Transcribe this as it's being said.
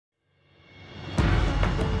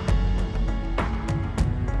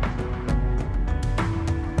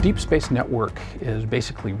Deep Space Network is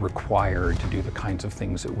basically required to do the kinds of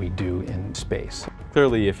things that we do in space.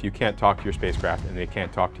 Clearly, if you can't talk to your spacecraft and they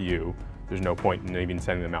can't talk to you, there's no point in even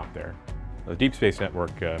sending them out there. The Deep Space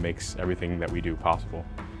Network makes everything that we do possible.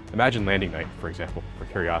 Imagine landing night, for example, for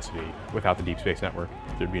Curiosity without the Deep Space Network.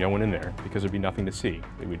 There'd be no one in there because there'd be nothing to see.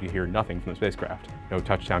 We would hear nothing from the spacecraft. No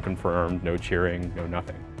touchdown confirmed, no cheering, no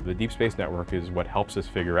nothing. The Deep Space Network is what helps us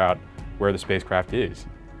figure out where the spacecraft is.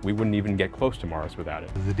 We wouldn't even get close to Mars without it.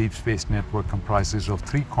 The Deep Space Network comprises of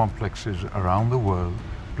 3 complexes around the world,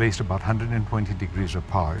 placed about 120 degrees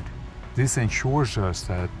apart. This ensures us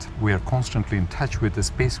that we are constantly in touch with the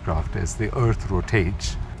spacecraft as the Earth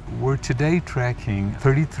rotates. We're today tracking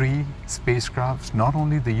 33 spacecrafts, not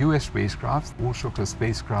only the US spacecrafts, also the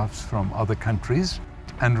spacecrafts from other countries.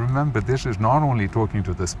 And remember, this is not only talking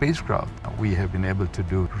to the spacecraft. We have been able to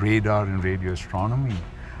do radar and radio astronomy.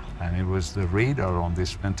 And it was the radar on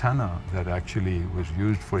this antenna that actually was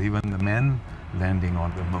used for even the men landing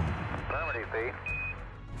on the moon.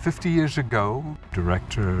 50 years ago,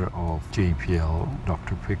 director of JPL,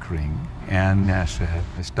 Dr. Pickering, and NASA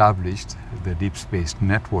established the Deep Space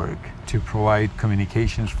Network to provide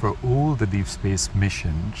communications for all the deep space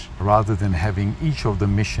missions, rather than having each of the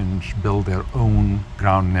missions build their own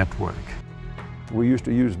ground network. We used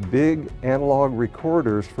to use big analog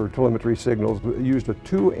recorders for telemetry signals. We used a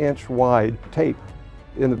 2-inch wide tape.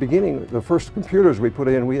 In the beginning, the first computers we put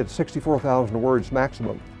in, we had 64,000 words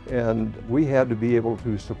maximum. And we had to be able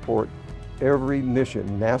to support every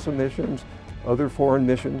mission, NASA missions, other foreign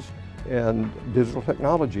missions, and digital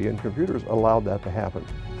technology and computers allowed that to happen.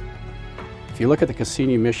 If you look at the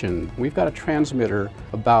Cassini mission, we've got a transmitter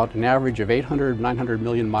about an average of 800, 900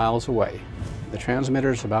 million miles away. The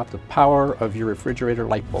transmitter is about the power of your refrigerator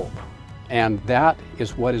light bulb. And that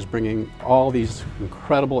is what is bringing all these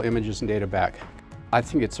incredible images and data back. I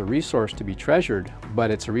think it's a resource to be treasured, but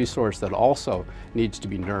it's a resource that also needs to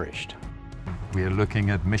be nourished. We are looking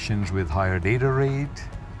at missions with higher data rate,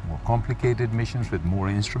 more complicated missions with more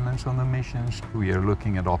instruments on the missions. We are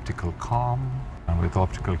looking at optical comm. And with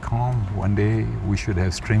optical comm, one day we should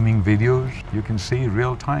have streaming videos. You can see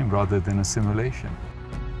real time rather than a simulation.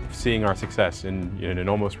 Seeing our success in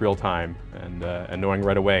almost real time and knowing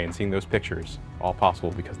right away and seeing those pictures, all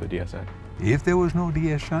possible because of the DSN. If there was no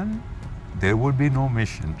DSN, there would be no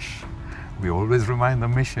missions. We always remind the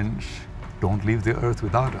missions, don't leave the Earth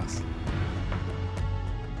without us.